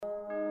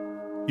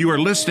You are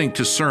listening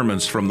to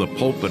sermons from the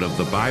pulpit of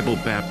the Bible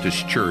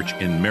Baptist Church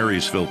in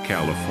Marysville,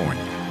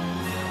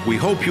 California. We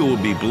hope you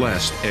will be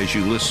blessed as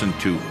you listen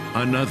to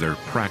another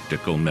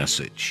practical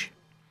message.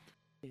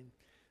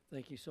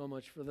 Thank you so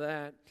much for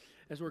that.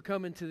 As we're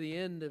coming to the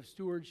end of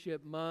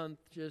Stewardship Month,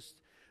 just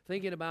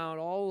thinking about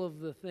all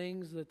of the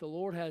things that the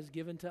Lord has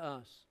given to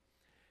us.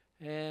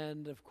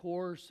 And of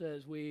course,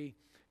 as we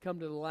come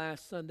to the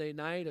last Sunday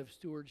night of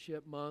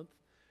Stewardship Month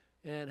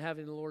and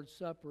having the Lord's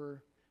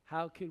Supper,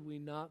 how could we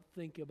not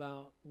think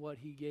about what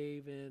He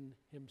gave in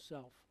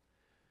Himself?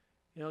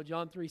 You know,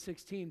 John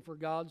 3:16, for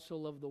God so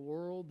loved the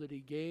world that He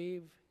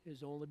gave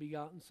His only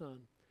begotten Son,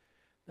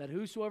 that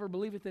whosoever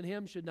believeth in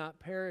Him should not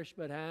perish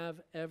but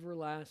have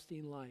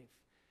everlasting life.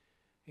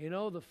 You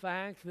know, the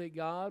fact that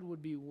God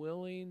would be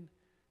willing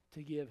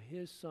to give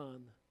His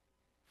Son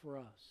for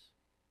us.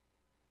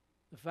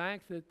 The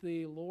fact that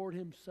the Lord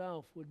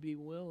Himself would be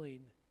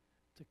willing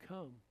to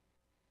come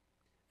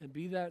and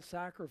be that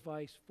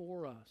sacrifice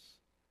for us.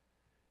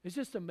 It's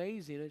just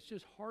amazing. It's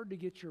just hard to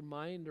get your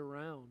mind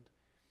around.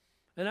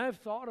 And I've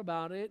thought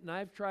about it, and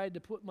I've tried to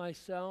put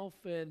myself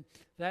in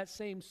that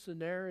same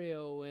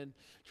scenario and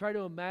try to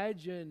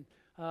imagine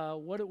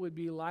what it would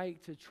be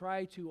like to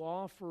try to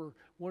offer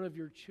one of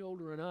your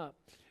children up.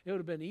 It would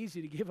have been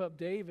easy to give up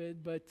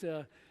David, but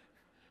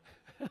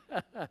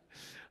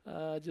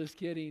just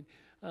kidding.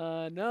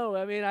 No,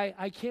 I mean,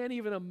 I can't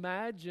even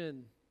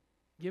imagine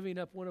giving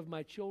up one of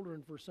my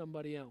children for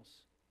somebody else.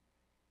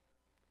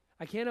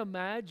 I can't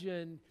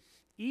imagine,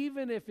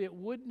 even if it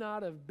would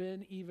not have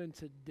been even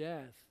to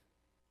death,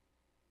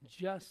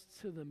 just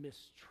to the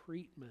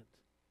mistreatment.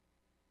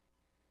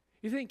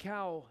 You think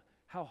how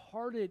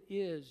hard it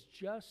is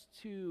just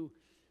to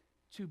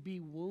be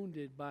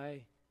wounded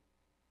by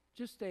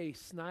just a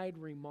snide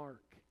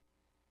remark.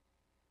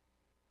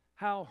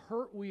 How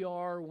hurt we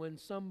are when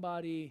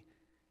somebody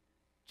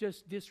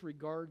just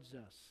disregards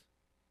us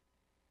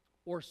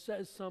or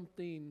says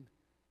something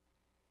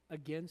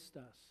against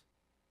us.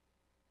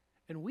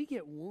 And we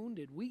get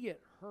wounded, we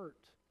get hurt.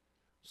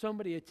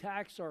 Somebody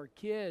attacks our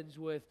kids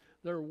with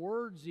their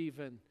words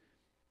even.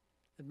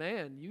 And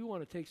man, you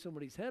want to take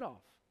somebody's head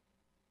off.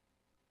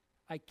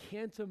 I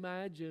can't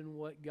imagine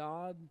what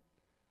God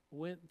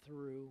went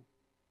through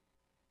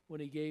when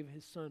He gave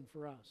His Son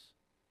for us.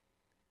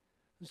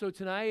 And so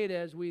tonight,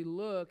 as we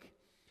look,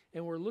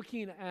 and we're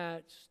looking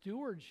at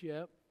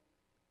stewardship,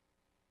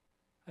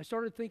 I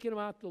started thinking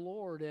about the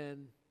Lord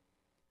and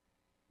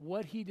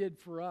what He did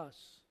for us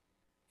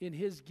in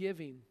His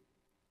giving.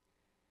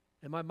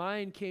 And my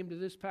mind came to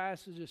this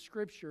passage of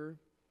Scripture.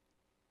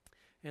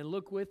 And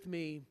look with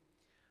me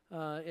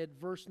at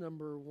verse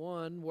number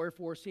 1.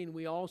 Wherefore, seeing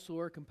we also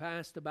are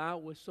compassed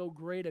about with so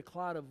great a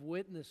cloud of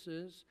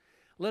witnesses,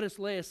 let us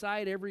lay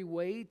aside every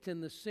weight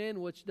and the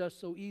sin which doth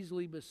so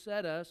easily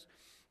beset us,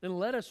 and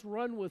let us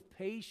run with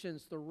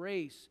patience the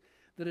race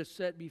that is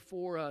set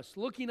before us,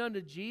 looking unto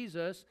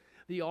Jesus,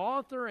 the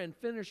author and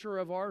finisher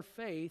of our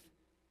faith,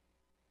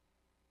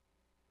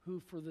 who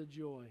for the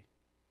joy.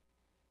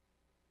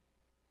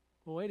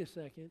 Well, wait a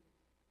second.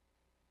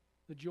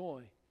 The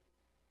joy.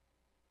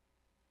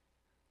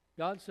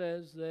 God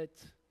says that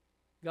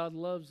God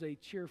loves a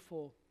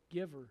cheerful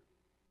giver.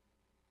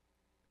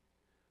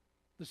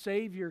 The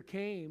Savior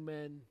came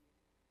and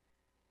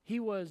He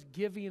was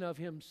giving of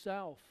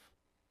Himself.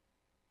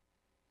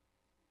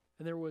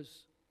 And there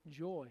was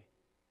joy.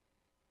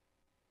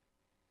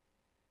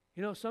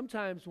 You know,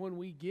 sometimes when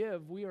we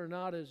give, we are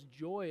not as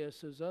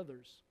joyous as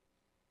others.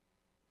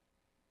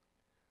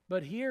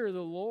 But here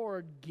the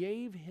Lord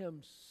gave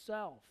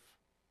Himself.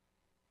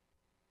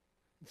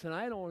 And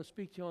tonight I want to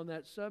speak to you on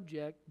that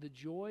subject, the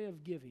joy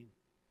of giving.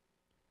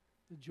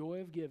 The joy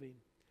of giving.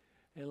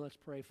 And let's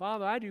pray.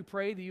 Father, I do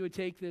pray that You would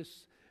take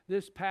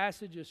this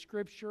passage of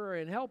Scripture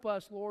and help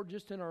us, Lord,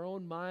 just in our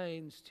own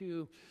minds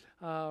to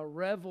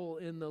revel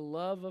in the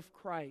love of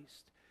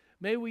Christ.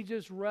 May we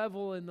just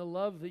revel in the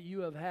love that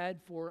You have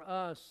had for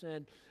us,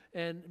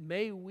 and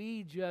may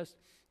we just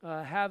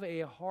have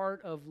a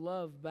heart of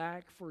love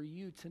back for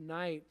You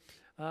tonight.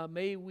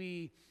 May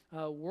we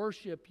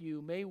worship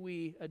You. May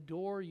we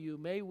adore You.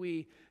 May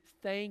we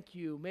thank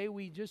You. May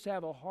we just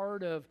have a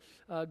heart of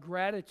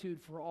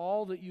gratitude for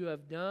all that You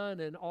have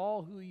done and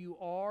all who You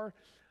are.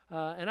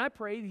 And I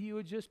pray that You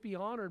would just be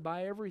honored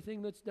by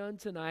everything that's done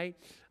tonight.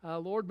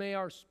 Lord, may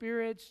our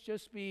spirits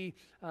just be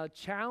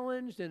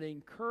challenged and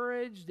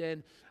encouraged.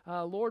 And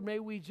Lord, may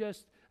we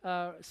just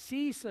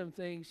see some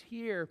things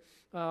here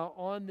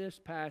on this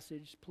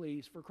passage,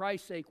 please. For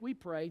Christ's sake, we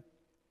pray.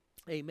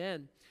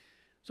 Amen.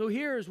 So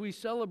here, as we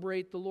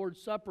celebrate the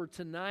Lord's Supper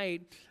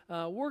tonight,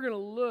 we're going to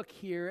look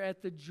here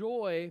at the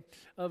joy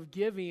of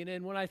giving.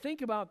 And when I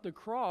think about the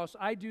cross,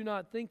 I do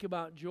not think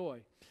about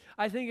joy.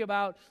 I think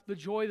about the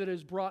joy that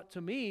is brought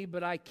to me,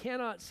 but I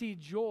cannot see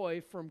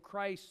joy from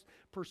Christ's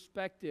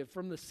perspective.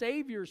 From the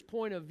Savior's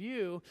point of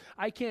view,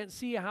 I can't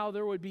see how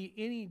there would be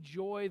any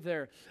joy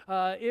there.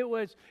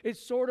 It's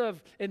sort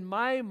of, in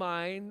my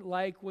mind,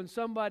 like when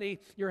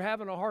you're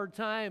having a hard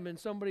time and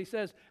somebody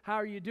says, how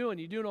are you doing?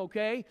 You doing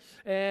okay?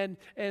 And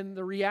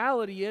the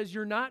reality is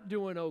you're not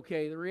doing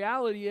okay. The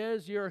reality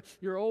is you're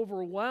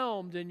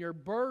overwhelmed and you're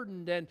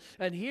burdened.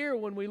 And here,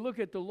 when we look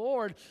at the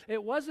Lord,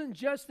 it wasn't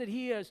just that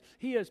He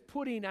is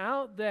putting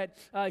out that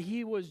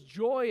He was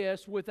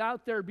joyous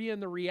without there being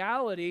the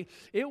reality.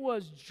 It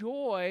was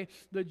joy.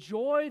 The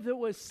joy that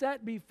was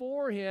set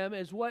before Him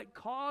is what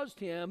caused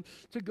Him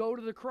to go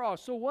to the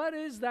cross. So what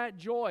is that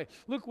joy?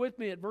 Look with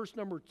me at verse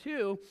number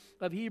 2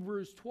 of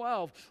Hebrews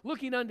 12.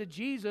 Looking unto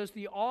Jesus,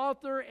 the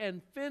author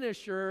and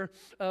finisher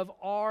of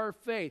our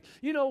faith.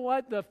 You know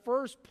what? The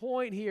first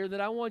point here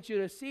that I want you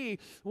to see,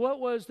 what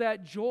was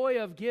that joy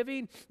of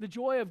giving? The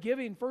joy of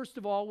giving, first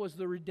of all, was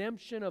the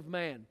redemption of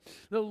man.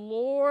 The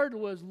Lord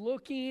was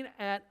looking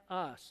at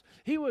us.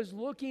 He was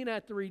looking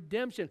at the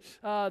redemption,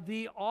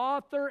 the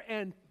author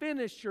and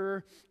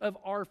finisher of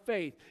our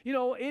faith. You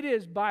know, it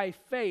is by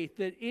faith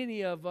that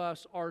any of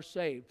us are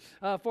saved.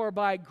 For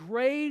by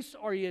grace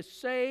are you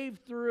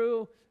saved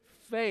through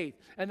faith,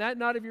 and that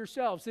not of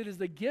yourselves. It is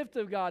the gift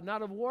of God,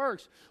 not of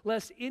works,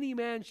 lest any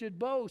man should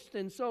boast.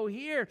 And so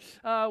here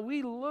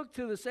we look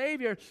to the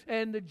Savior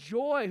and the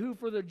joy, who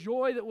for the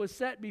joy that was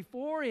set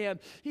before Him,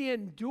 He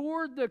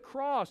endured the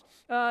cross.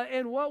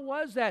 And what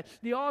was that?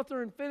 The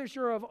author and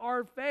finisher of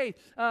our faith.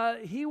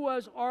 He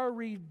was our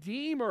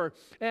Redeemer.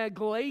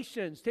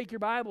 Galatians, take your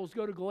Bibles,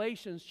 go to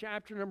Galatians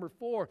chapter number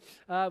 4.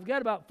 I've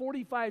got about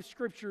 45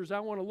 scriptures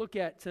I want to look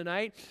at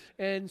tonight,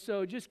 and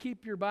so just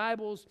keep your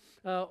Bibles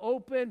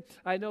open.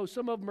 I know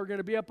some of them are going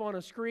to be up on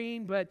a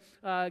screen, but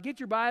get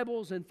your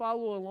Bibles and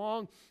follow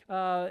along,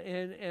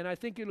 and I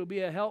think it'll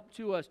be a help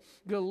to us.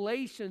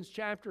 Galatians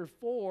chapter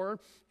 4,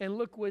 and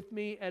look with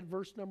me at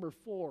verse number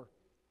 4.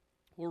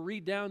 We'll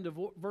read down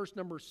to verse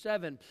number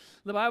 7.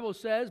 The Bible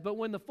says, "But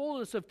when the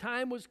fullness of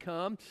time was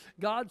come,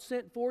 God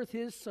sent forth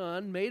His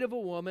Son, made of a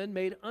woman,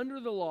 made under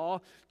the law,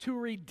 to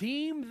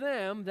redeem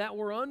them that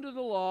were under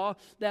the law,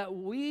 that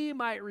we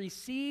might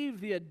receive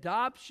the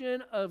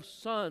adoption of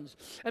sons.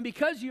 And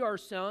because ye are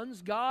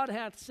sons, God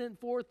hath sent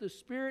forth the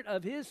Spirit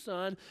of His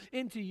Son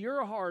into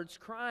your hearts,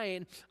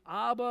 crying,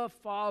 Abba,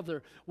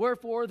 Father.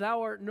 Wherefore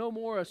thou art no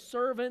more a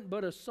servant,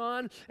 but a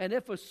son, and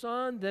if a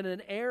son, then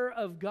an heir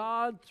of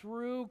God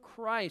through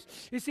Christ."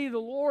 You see, the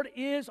Lord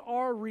is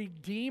our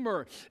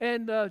Redeemer,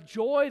 and the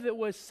joy that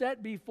was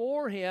set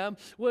before Him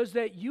was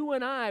that you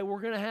and I were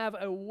going to have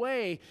a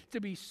way to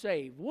be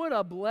saved. What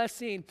a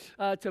blessing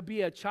to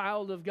be a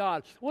child of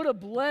God. What a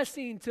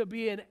blessing to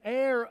be an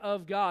heir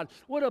of God.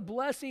 What a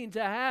blessing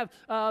to have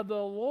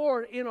the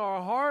Lord in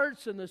our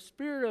hearts and the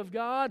Spirit of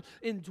God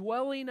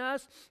indwelling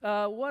us.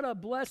 What a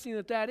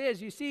blessing that is.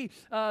 You see,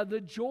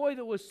 the joy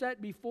that was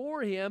set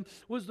before Him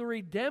was the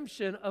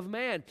redemption of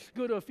man.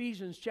 Go to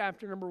Ephesians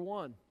chapter number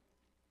 1.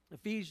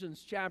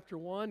 Ephesians chapter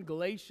 1,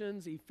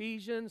 Galatians,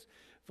 Ephesians,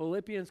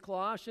 Philippians,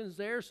 Colossians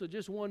there, so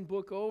just one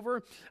book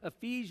over.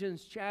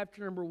 Ephesians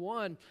chapter number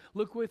 1,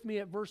 look with me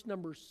at verse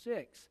number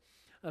 6.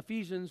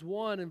 Ephesians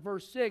 1 and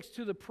verse 6,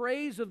 "To the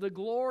praise of the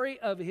glory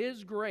of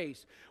His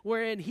grace,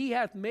 wherein He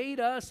hath made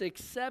us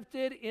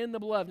accepted in the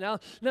beloved." Now,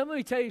 let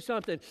me tell you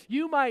something.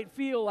 You might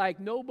feel like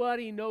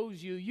nobody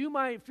knows you. You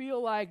might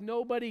feel like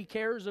nobody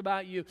cares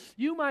about you.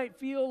 You might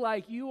feel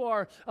like you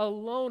are a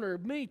loner.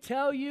 Let me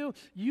tell you,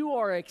 you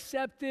are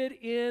accepted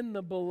in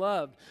the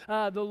beloved.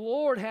 The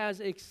Lord has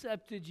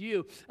accepted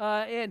you.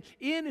 And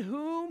in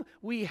whom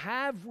we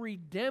have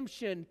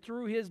redemption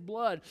through His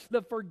blood,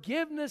 the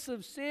forgiveness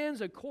of sins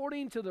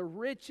according to the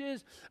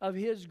riches of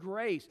His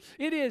grace.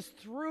 It is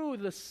through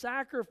the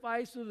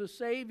sacrifice of the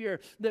Savior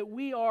that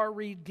we are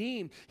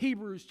redeemed.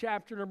 Hebrews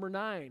chapter number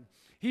 9.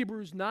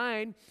 Hebrews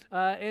 9,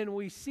 and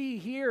we see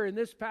here in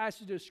this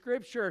passage of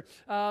Scripture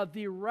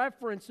the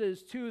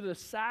references to the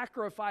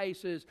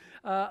sacrifices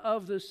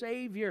of the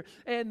Savior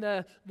and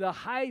the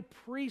high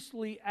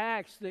priestly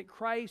acts that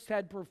Christ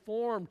had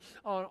performed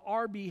on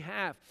our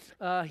behalf.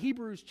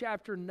 Hebrews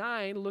chapter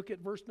 9, look at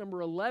verse number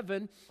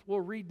 11.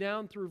 We'll read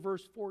down through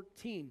verse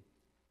 14.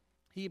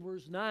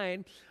 Hebrews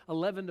 9,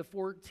 11 to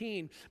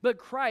 14. "But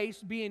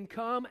Christ, being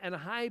come and a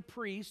high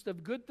priest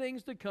of good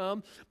things to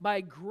come, by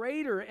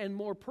greater and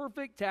more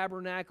perfect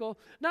tabernacle,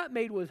 not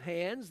made with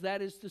hands,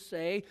 that is to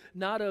say,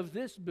 not of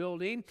this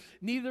building,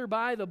 neither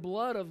by the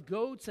blood of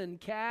goats and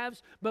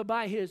calves, but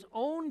by His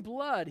own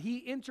blood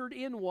He entered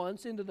in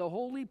once into the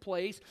holy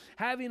place,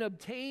 having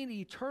obtained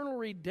eternal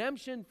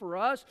redemption for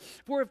us.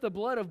 For if the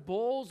blood of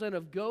bulls and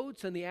of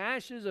goats and the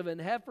ashes of an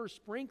heifer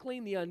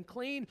sprinkling the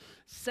unclean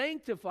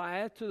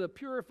sanctifieth to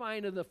the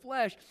purifying of the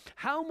flesh,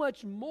 how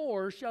much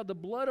more shall the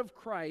blood of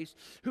Christ,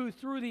 who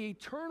through the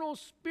eternal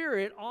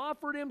Spirit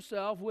offered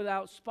Himself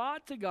without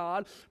spot to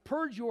God,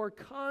 purge your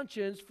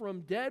conscience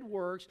from dead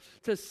works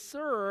to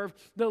serve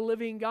the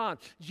living God."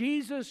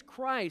 Jesus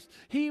Christ,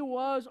 He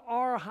was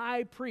our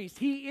high priest.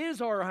 He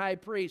is our high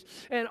priest.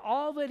 And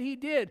all that He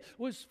did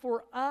was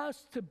for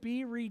us to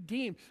be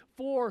redeemed,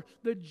 for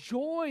the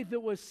joy that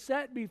was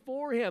set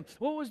before him.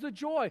 What was the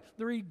joy?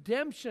 The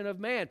redemption of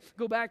man.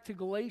 Go back to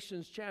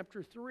Galatians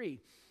chapter 3.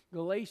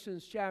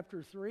 Galatians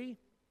chapter 3.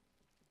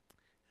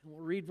 And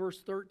we'll read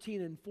verse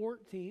 13 and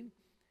 14.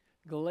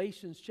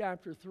 Galatians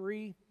chapter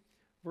 3,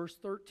 verse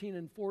 13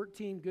 and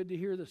 14. Good to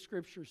hear the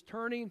scriptures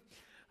turning.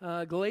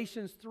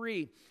 Galatians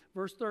 3,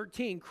 verse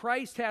 13.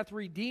 Christ hath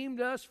redeemed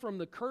us from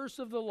the curse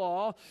of the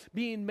law,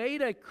 being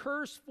made a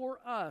curse for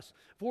us.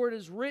 For it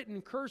is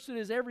written, Cursed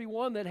is every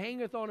one that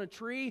hangeth on a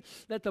tree,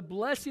 that the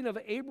blessing of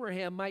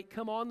Abraham might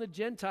come on the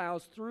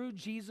Gentiles through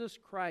Jesus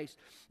Christ,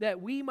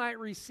 that we might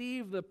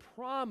receive the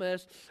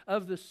promise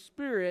of the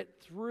Spirit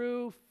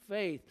through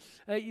faith.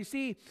 You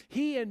see,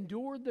 he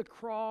endured the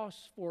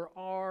cross for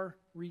our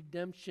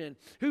redemption,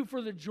 who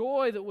for the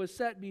joy that was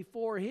set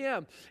before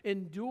him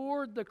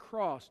endured the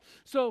cross.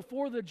 So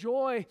for the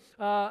joy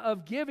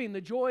of giving,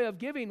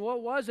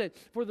 what was it?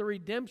 For the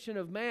redemption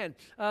of man.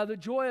 The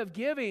joy of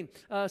giving,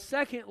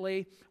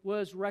 secondly,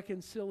 was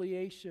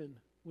reconciliation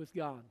with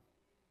God.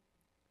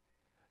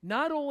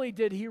 Not only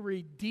did he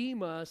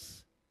redeem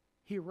us,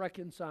 he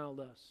reconciled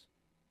us.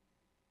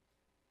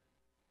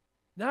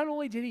 Not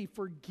only did he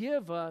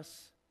forgive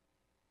us,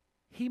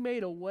 he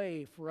made a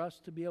way for us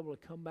to be able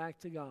to come back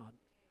to God.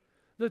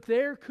 That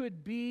there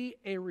could be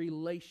a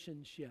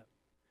relationship.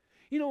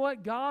 You know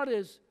what?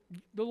 The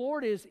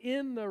Lord is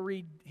in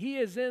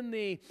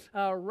the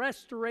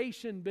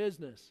restoration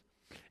business.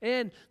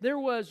 And there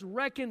was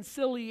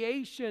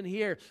reconciliation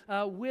here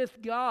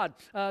with God.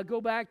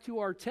 Go back to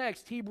our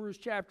text, Hebrews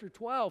chapter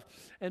 12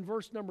 and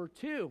verse number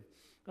 2.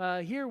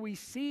 Here we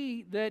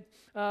see that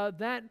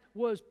that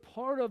was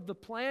part of the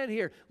plan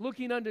here.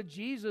 Looking unto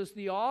Jesus,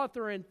 the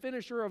author and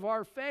finisher of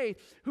our faith,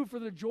 who for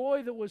the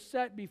joy that was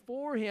set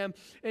before him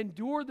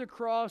endured the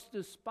cross,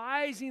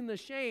 despising the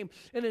shame,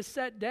 and is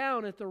set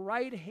down at the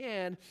right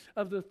hand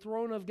of the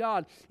throne of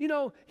God. You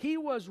know, he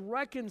was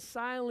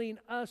reconciling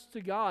us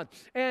to God.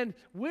 And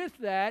with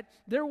that,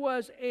 there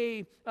was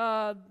a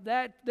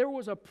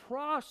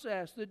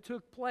process that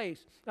took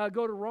place.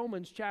 Go to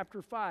Romans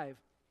chapter 5.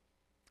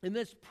 In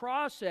this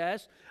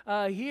process,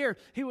 here,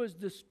 he was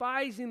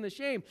despising the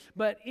shame,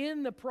 but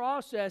in the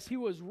process, he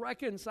was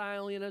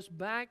reconciling us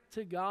back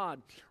to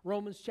God.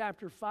 Romans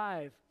chapter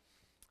 5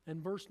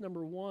 and verse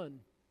number 1.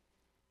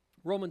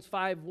 Romans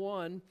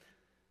 5:1.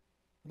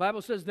 The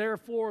Bible says,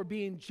 therefore,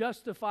 being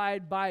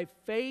justified by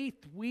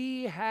faith,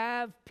 we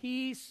have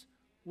peace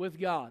with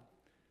God.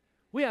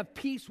 We have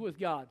peace with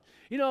God.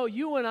 You know,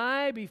 you and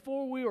I,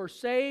 before we were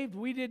saved,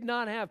 we did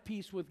not have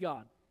peace with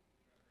God.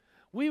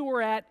 We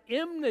were at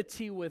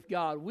enmity with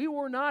God. We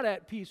were not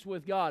at peace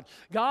with God.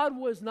 God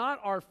was not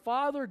our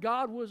Father.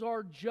 God was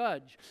our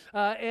judge.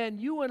 And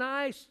you and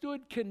I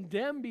stood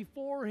condemned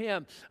before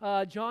him,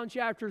 John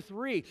chapter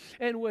 3.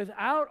 And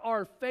without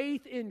our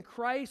faith in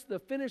Christ, the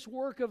finished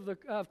work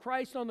of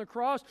Christ on the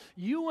cross,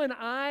 you and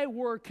I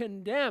were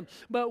condemned.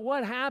 But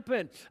what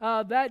happened?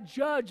 That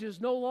judge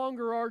is no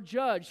longer our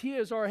judge. He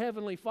is our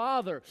heavenly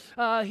Father.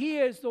 He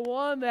is the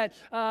one that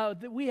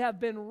we have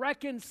been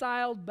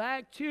reconciled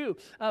back to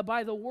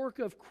by the work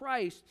of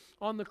Christ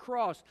on the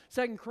cross.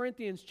 2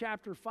 Corinthians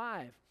chapter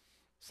 5.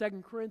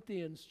 2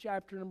 Corinthians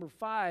chapter number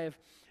 5,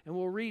 and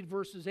we'll read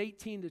verses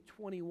 18 to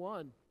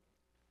 21.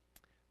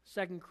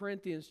 2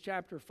 Corinthians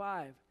chapter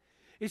 5.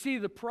 You see,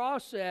 the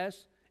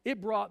process, it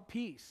brought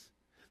peace.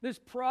 This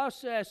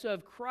process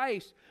of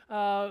Christ,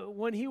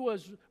 when he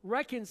was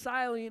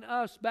reconciling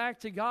us back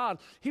to God,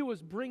 he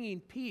was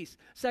bringing peace.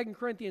 2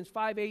 Corinthians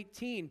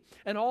 5:18,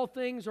 and all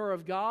things are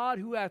of God,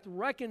 who hath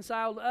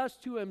reconciled us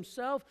to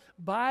himself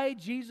by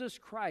Jesus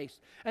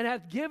Christ, and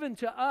hath given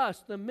to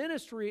us the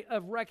ministry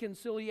of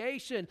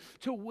reconciliation,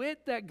 to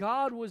wit, that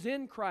God was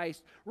in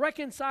Christ,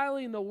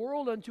 reconciling the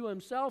world unto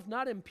himself,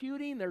 not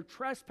imputing their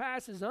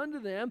trespasses unto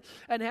them,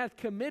 and hath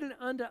committed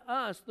unto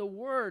us the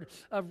word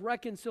of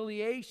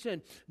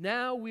reconciliation.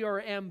 Now we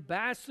are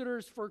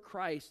ambassadors for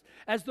Christ,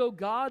 as though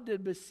God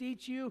did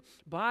beseech you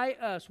by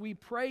us. We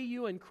pray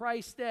you in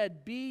Christ's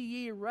stead, be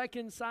ye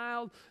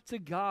reconciled to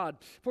God.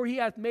 For he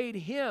hath made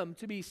him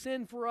to be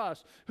sin for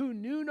us, who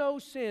knew no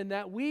sin,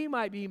 that we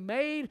might be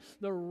made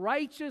the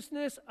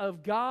righteousness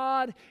of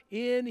God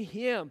in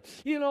him.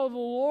 You know, the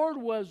Lord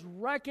was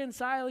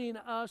reconciling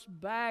us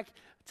back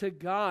to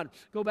God.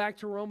 Go back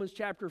to Romans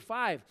chapter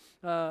 5.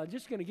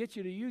 Just going to get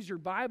you to use your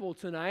Bible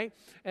tonight.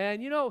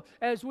 And you know,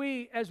 as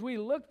we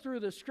look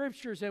through the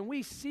scriptures and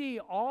we see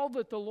all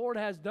that the Lord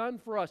has done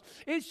for us,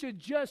 it should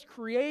just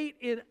create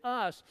in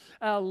us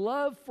a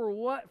love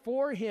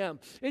for him.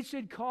 It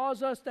should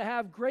cause us to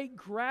have great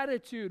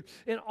gratitude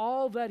in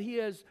all that he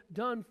has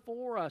done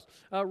for us.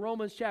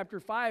 Romans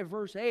chapter 5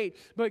 verse 8,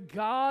 but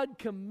God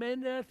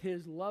commendeth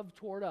his love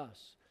toward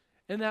us,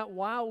 and that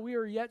while we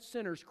are yet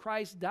sinners,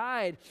 Christ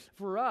died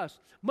for us.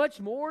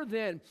 Much more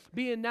then,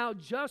 being now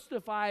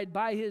justified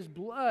by his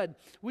blood,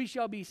 we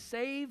shall be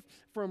saved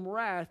from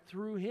wrath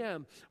through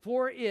him.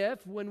 For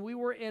if, when we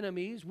were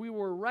enemies, we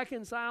were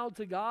reconciled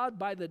to God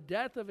by the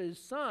death of his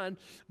Son,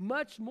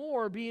 much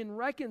more being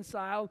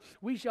reconciled,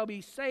 we shall be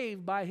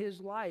saved by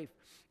his life.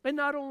 And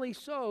not only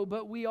so,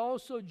 but we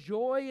also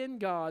joy in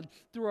God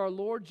through our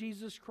Lord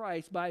Jesus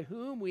Christ, by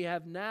whom we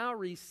have now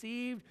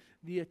received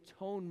the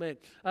atonement.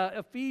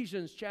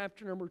 Ephesians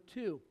chapter number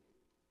 2.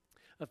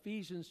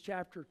 Ephesians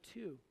chapter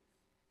 2.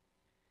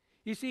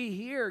 You see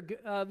here,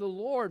 the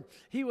Lord,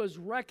 He was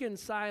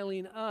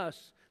reconciling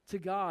us to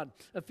God.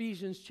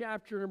 Ephesians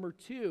chapter number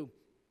 2.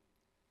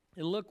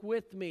 And look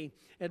with me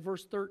at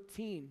verse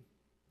 13.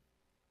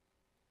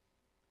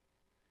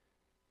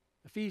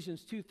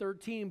 Ephesians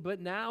 2:13, but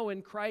now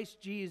in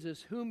Christ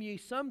Jesus, whom ye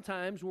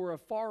sometimes were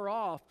afar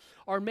off,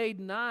 are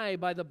made nigh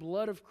by the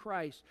blood of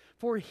Christ.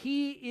 For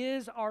He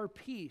is our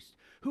peace,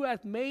 who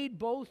hath made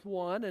both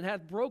one, and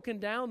hath broken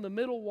down the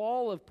middle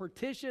wall of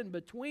partition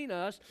between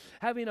us,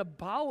 having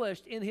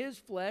abolished in His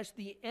flesh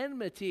the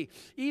enmity,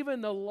 even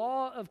the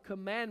law of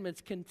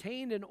commandments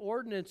contained in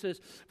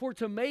ordinances, for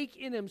to make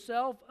in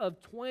Himself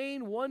of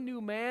twain one new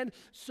man,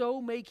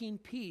 so making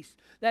peace,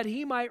 that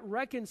He might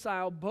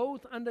reconcile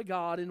both unto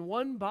God in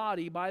one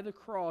body by the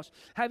cross,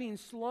 having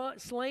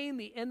slain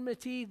the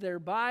enmity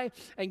thereby,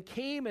 and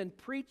came and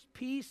preached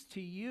peace to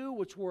you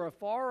which were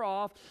afar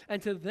off,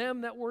 and to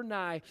them that were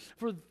nigh.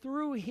 For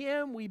through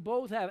Him we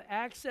both have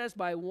access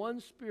by one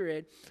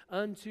Spirit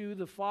unto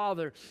the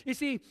Father. You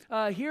see,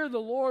 here the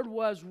Lord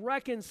was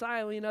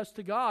reconciling us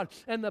to God,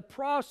 and the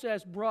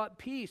process brought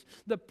peace.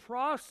 The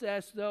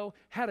process, though,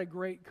 had a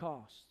great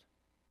cost.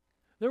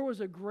 There was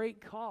a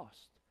great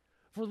cost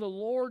for the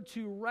Lord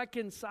to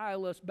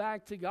reconcile us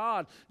back to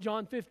God.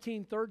 John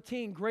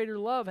 15:13, greater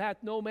love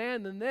hath no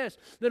man than this,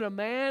 that a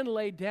man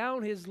lay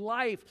down his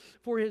life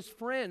for his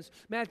friends.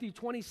 Matthew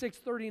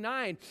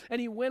 26:39,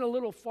 and he went a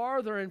little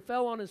farther and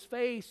fell on his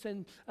face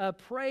and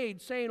prayed,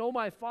 saying, O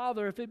my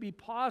Father, if it be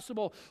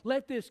possible,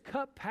 let this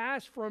cup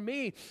pass from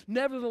me.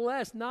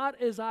 Nevertheless, not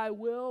as I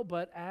will,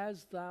 but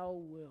as thou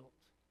wilt.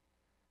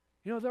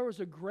 You know, there was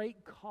a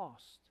great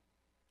cost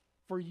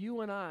for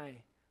you and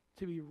I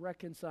to be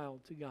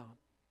reconciled to God.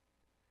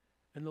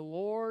 And the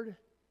Lord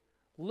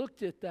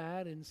looked at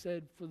that and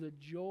said, for the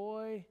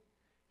joy,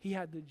 He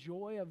had the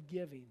joy of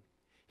giving.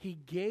 He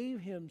gave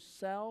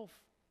Himself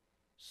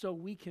so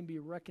we can be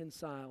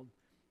reconciled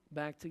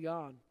back to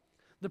God.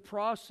 The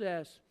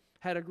process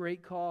had a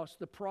great cost.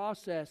 The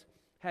process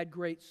had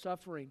great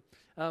suffering.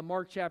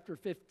 Mark chapter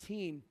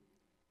 15,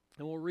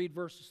 and we'll read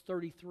verses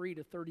 33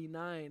 to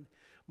 39.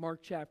 Mark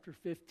chapter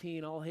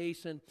 15. I'll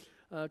hasten.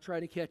 Try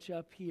to catch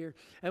up here.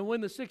 And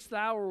when the 6th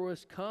hour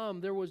was come,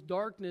 there was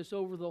darkness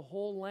over the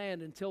whole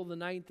land until the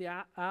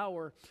 9th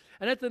hour.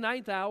 And at the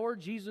 9th hour,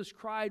 Jesus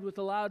cried with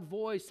a loud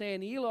voice,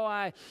 saying,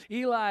 Eloi,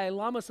 Eli,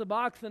 lama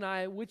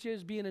sabachthani, which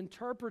is being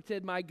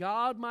interpreted, my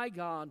God,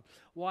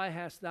 why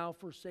hast thou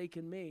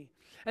forsaken me?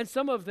 And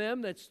some of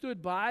them that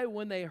stood by,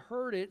 when they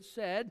heard it,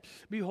 said,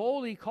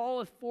 Behold, he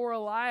calleth for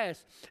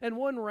Elias. And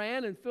one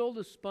ran and filled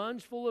a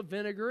sponge full of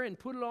vinegar, and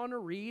put it on a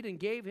reed, and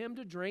gave him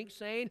to drink,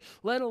 saying,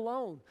 Let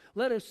alone,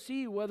 let us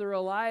see whether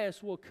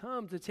Elias will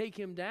come to take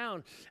him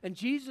down. And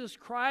Jesus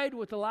cried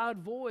with a loud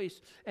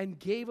voice, and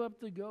gave up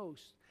the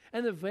ghost.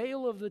 And the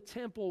veil of the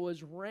temple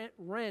was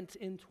rent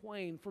in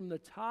twain from the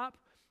top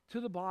to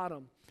the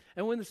bottom.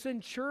 And when the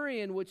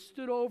centurion which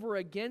stood over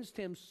against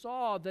him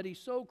saw that he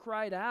so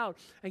cried out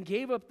and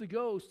gave up the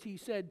ghost, he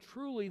said,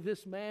 Truly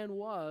this man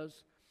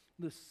was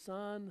the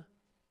Son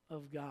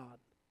of God.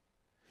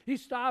 You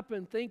stop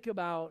and think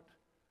about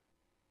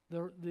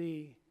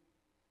the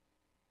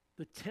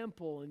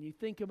temple, and you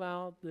think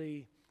about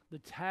the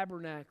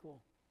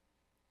tabernacle.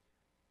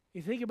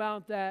 You think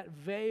about that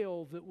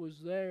veil that was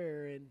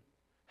there and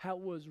how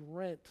it was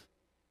rent,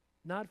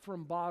 not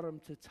from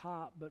bottom to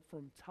top, but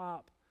from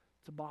top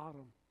to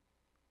bottom.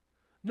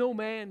 No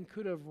man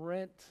could have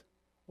rent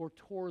or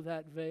tore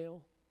that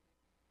veil.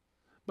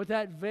 But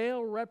that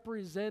veil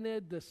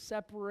represented the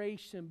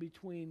separation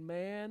between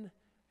man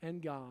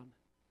and God.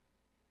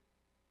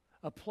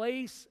 A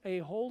place, a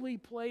holy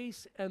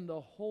place, and the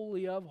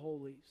holy of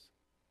holies.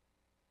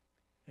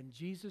 And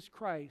Jesus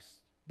Christ,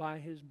 by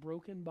His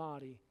broken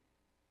body,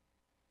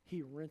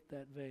 He rent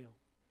that veil.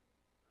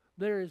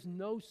 There is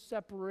no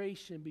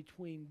separation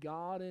between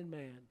God and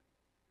man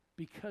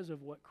because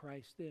of what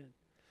Christ did.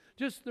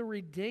 Just the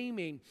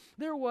redeeming.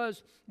 There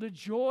was the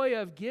joy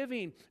of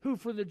giving, who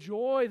for the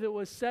joy that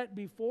was set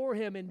before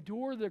Him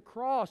endured the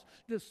cross,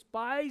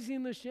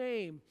 despising the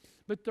shame.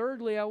 But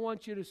thirdly, I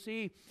want you to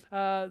see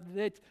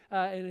that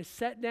and is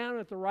set down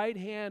at the right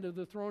hand of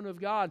the throne of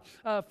God.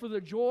 For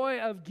the joy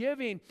of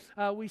giving,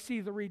 we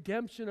see the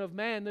redemption of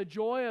man. The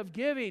joy of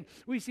giving,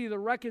 we see the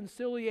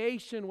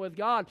reconciliation with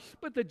God.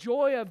 But the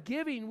joy of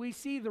giving, we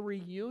see the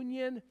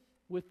reunion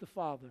with the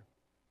Father.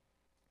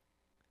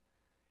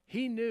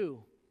 He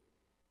knew,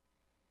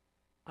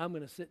 I'm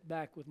going to sit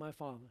back with my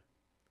Father.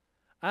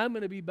 I'm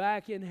going to be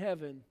back in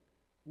heaven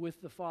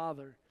with the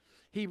Father.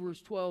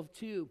 Hebrews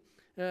 12:2.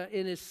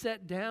 And is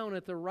set down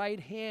at the right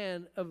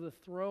hand of the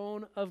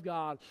throne of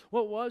God.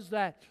 What was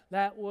that?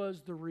 That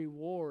was the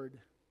reward,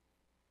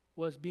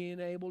 was being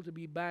able to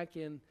be back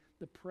in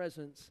the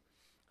presence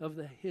of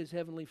his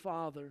heavenly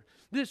Father.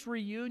 This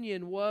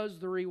reunion was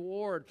the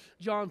reward.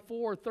 John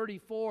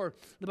 4:34,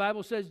 the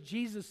Bible says,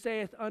 Jesus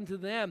saith unto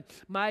them,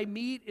 My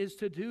meat is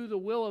to do the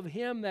will of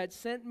him that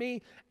sent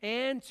me,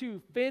 and to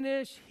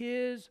finish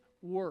his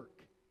work.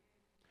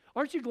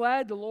 Aren't you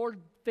glad the Lord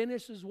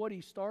finishes what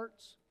he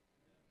starts?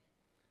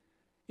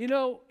 You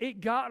know,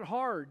 it got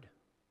hard,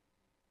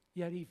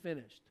 yet he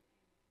finished.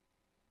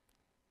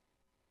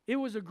 It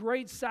was a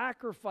great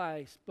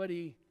sacrifice, but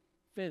he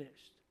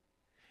finished.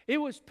 It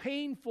was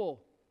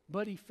painful,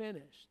 but he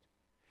finished.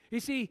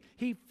 You see,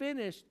 he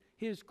finished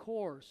his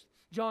course.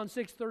 John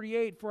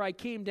 6:38, for I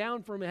came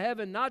down from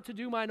heaven not to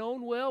do mine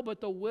own will,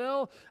 but the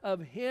will of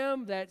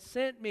him that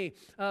sent me.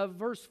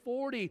 Verse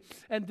 40,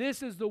 and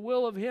this is the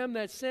will of him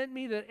that sent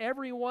me, that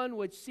everyone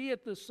which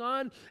seeth the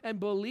Son and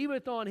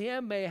believeth on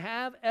him may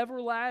have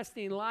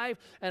everlasting life,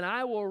 and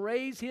I will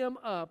raise him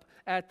up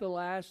at the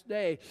last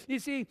day. You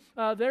see,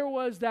 there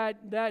was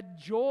that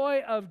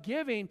joy of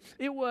giving.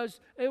 It was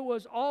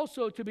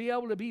also to be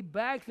able to be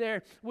back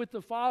there with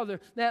the Father,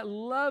 that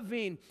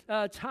loving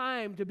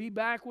time to be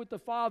back with the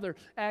Father.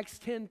 Acts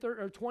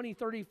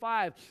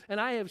 20:35. And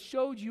I have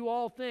showed you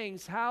all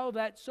things, how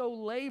that so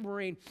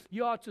laboring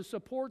you ought to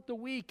support the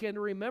weak, and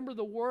remember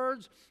the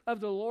words of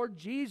the Lord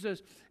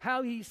Jesus,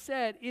 how he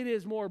said, it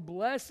is more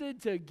blessed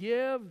to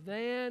give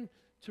than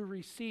to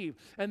receive.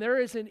 And there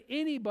isn't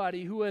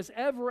anybody who has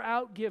ever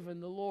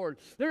outgiven the Lord.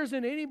 There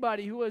isn't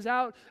anybody who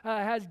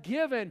has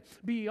given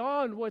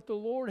beyond what the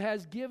Lord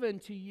has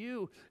given to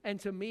you and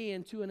to me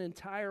and to an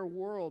entire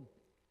world.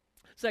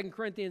 2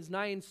 Corinthians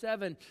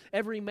 9:7,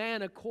 every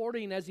man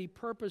according as he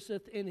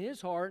purposeth in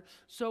his heart,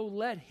 so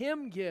let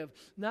him give,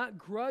 not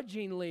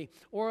grudgingly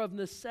or of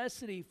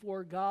necessity,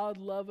 for God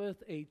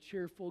loveth a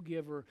cheerful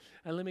giver.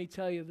 And let me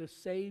tell you, the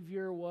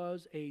Savior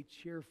was a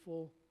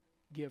cheerful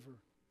giver.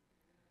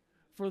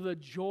 For the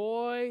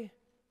joy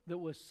that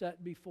was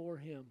set before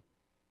him.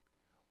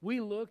 We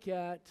look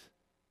at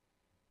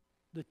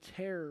the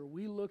terror,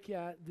 we look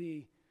at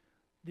the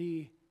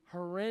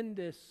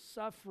horrendous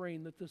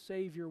suffering that the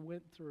Savior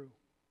went through.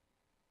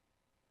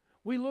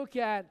 We look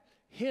at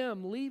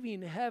him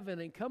leaving heaven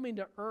and coming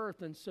to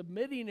earth and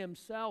submitting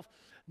himself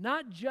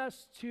not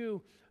just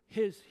to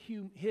his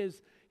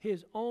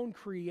own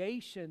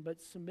creation,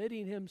 but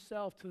submitting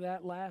himself to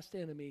that last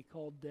enemy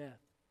called death.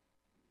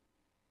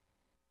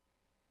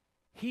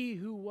 He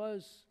who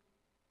was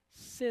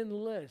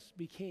sinless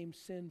became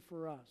sin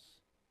for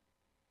us.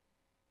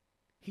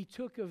 He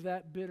took of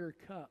that bitter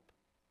cup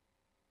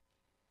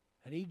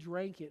and he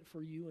drank it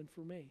for you and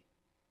for me.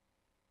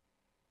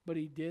 But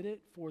he did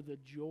it for the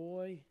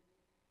joy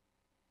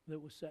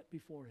that was set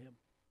before him.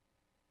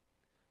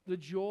 The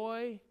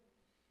joy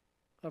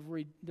of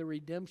the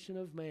redemption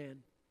of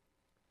man.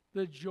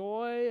 The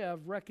joy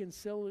of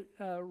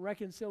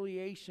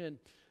reconciliation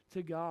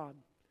to God.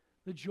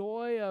 The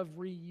joy of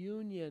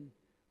reunion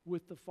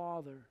with the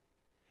Father.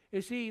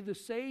 You see, the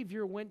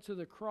Savior went to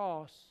the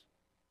cross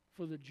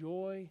for the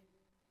joy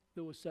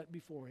that was set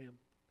before him.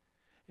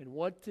 And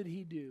what did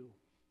he do?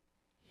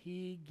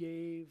 He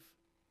gave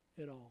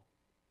it all.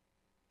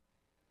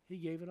 He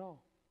gave it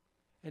all.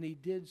 And he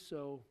did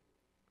so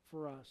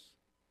for us.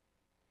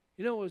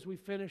 You know, as we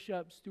finish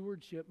up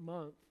Stewardship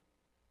Month,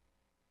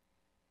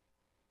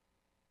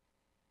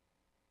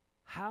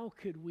 how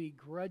could we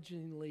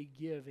grudgingly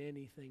give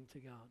anything to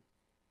God?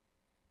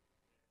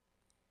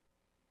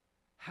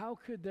 How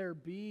could there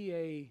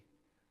be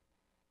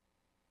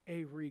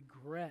a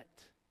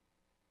regret?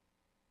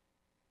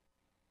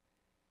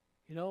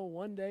 You know,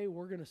 one day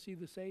we're going to see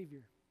the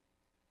Savior.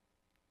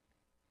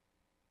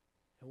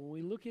 And when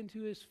we look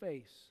into his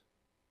face,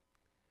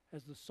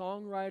 as the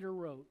songwriter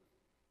wrote,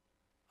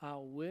 I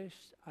wish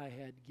I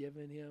had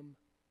given him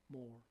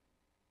more.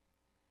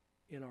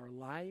 In our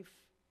life,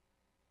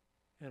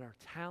 in our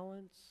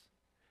talents,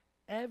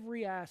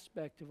 every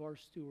aspect of our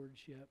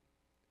stewardship,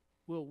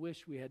 we'll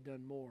wish we had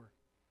done more,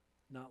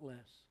 not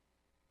less.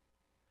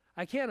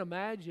 I can't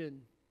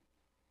imagine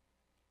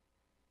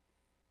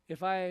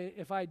if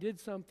I did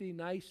something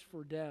nice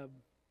for Deb,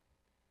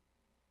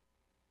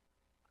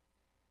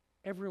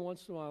 every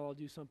once in a while I'll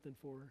do something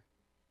for her.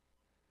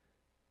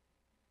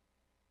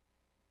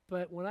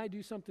 But when I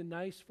do something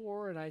nice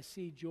for her and I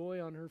see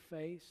joy on her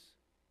face,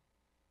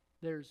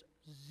 there's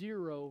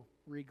zero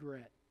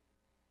regret.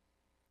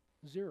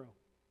 Zero.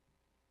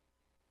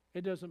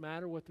 It doesn't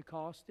matter what the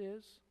cost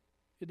is.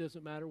 It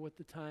doesn't matter what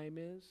the time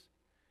is.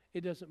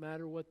 It doesn't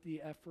matter what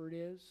the effort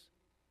is.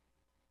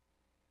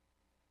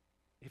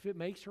 If it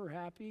makes her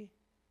happy,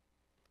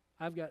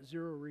 I've got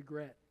zero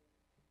regret.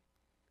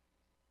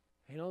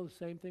 You know, the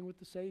same thing with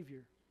the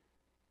Savior.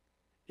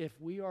 If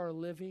we are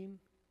living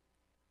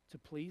to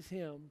please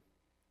him,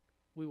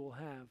 we will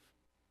have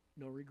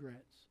no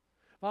regrets.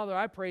 Father,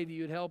 I pray that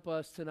you'd help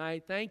us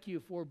tonight. Thank you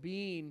for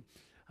being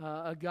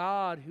a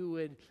God who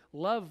would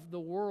love the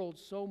world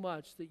so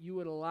much that you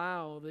would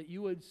allow, that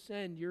you would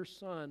send your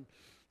Son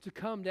to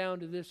come down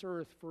to this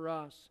earth for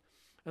us.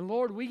 And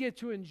Lord, we get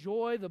to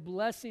enjoy the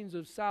blessings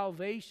of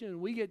salvation.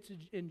 We get to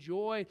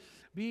enjoy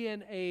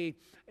being an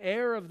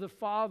heir of the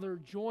Father,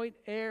 joint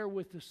heir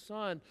with the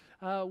Son.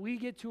 We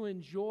get to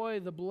enjoy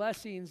the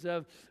blessings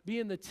of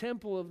being the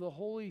temple of the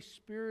Holy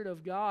Spirit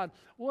of God.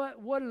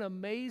 What an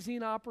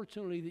amazing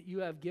opportunity that you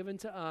have given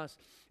to us.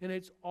 And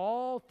it's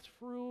all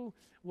through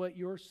what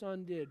your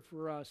Son did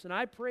for us. And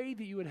I pray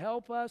that you would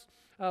help us,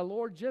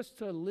 Lord, just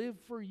to live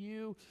for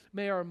you.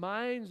 May our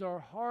minds, our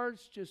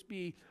hearts just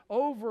be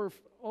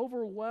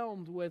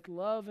overwhelmed with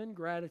love and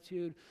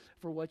gratitude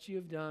for what you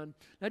have done.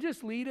 Now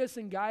just lead us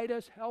and guide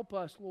us. Help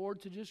us,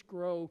 Lord, to just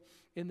grow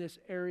in this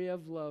area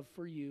of love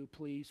for you,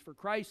 please. For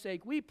Christ's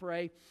sake, we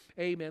pray.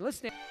 Amen. Let's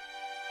stand.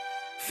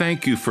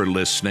 Thank you for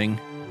listening.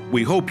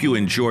 We hope you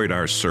enjoyed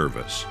our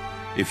service.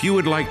 If you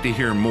would like to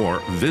hear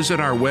more,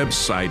 visit our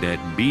website at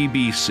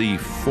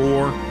bbc4me.org.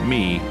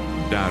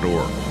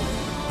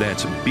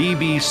 That's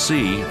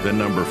bbc4me.org.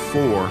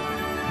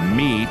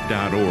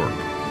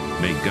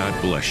 May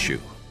God bless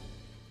you.